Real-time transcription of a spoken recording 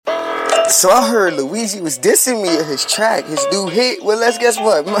So I heard Luigi was dissing me at his track, his new hit. Well, let's guess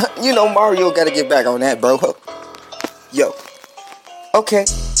what? You know Mario gotta get back on that, bro. Yo. Okay,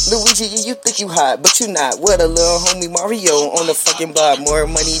 Luigi, you think you hot, but you not. What a little homie Mario on the fucking block. More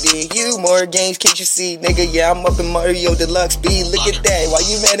money than you, more games, can't you see, nigga? Yeah, I'm up in Mario Deluxe B. Look at that. Why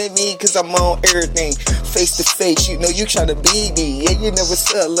you mad at me? Cause I'm on everything. Face to face, you know you tryna beat me. Yeah, you know what's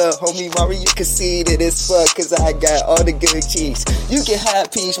up, little homie Mario. Conceited as fuck, cause I got all the good cheese. You get high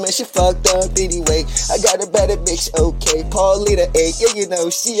peach, man, she fucked up anyway. I got a better bitch, okay. Paulita 8, yeah, you know,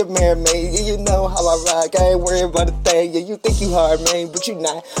 she a mermaid. Yeah, you know how I rock, I ain't worried about a thing. Yeah, you think you hard, man, but you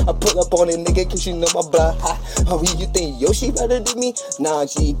not. I pull up on it, nigga, cause you know my blood hot. Oh, you think Yoshi better than me? Nah,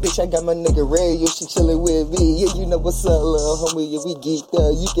 G, bitch, I got my nigga Ray, Yoshi chillin' with me. Yeah, you know what's up, little homie, yeah, we geeked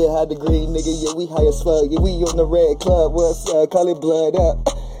up. You can hide the green, nigga, yeah, we high as fuck. Yeah, we on the red club, what's up, call it blood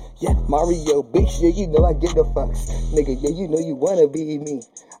up. Yeah, Mario, bitch, yeah, you know I give the fucks. Nigga, yeah, you know you wanna be me.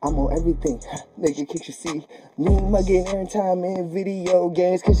 I'm on everything, nigga, can't you see? Me, I get airtime in video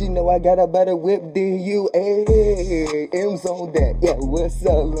games, cause you know I got a better whip than you. Hey, M's on that, yeah, what's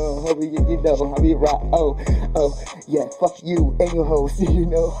up, little homie, yeah, you know how we rock. Oh, yeah, fuck you and your host, you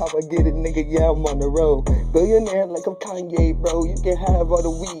know how I get it, nigga, yeah, I'm on the road. Billionaire like I'm Kanye, bro, you can have all the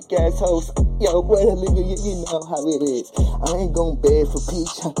weak ass hoes. Yo, what a nigga, yeah, you know how it is. I ain't gon' beg for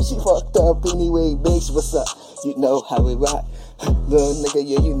peach, she fucked up anyway, bitch, what's up? You know how we rock. Little nigga,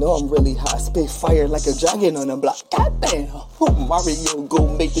 yeah, you know I'm really hot. Spit fire like a dragon on the block. Goddamn, Mario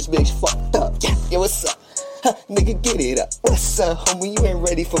gon' make this bitch fucked up. Yeah, what's up? Nigga, get it up. What's up, homie? You ain't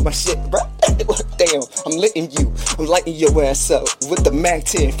ready for my shit, bro. Damn, I'm letting you. I'm lighting your ass up with the Mac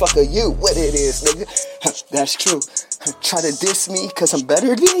 10. Fuck you, what it is, nigga. That's true. Try to diss me cause I'm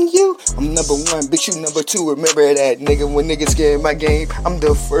better than you. I'm number one, bitch, you number two. Remember that, nigga. When niggas get in my game, I'm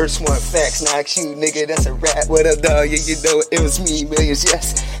the first one. Facts, not you, nigga. That's a rap. What up, dog? Yeah, you know it was me, millions,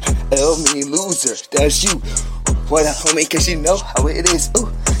 yes. L me loser, that's you. What up, homie? Cause you know how it is.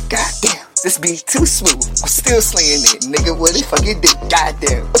 Ooh, goddamn. This beat too smooth. I'm still slaying it, nigga. What the fuck you did?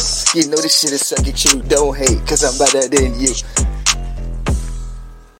 Goddamn. You know this shit is sucking you. Don't hate, cause I'm better than you.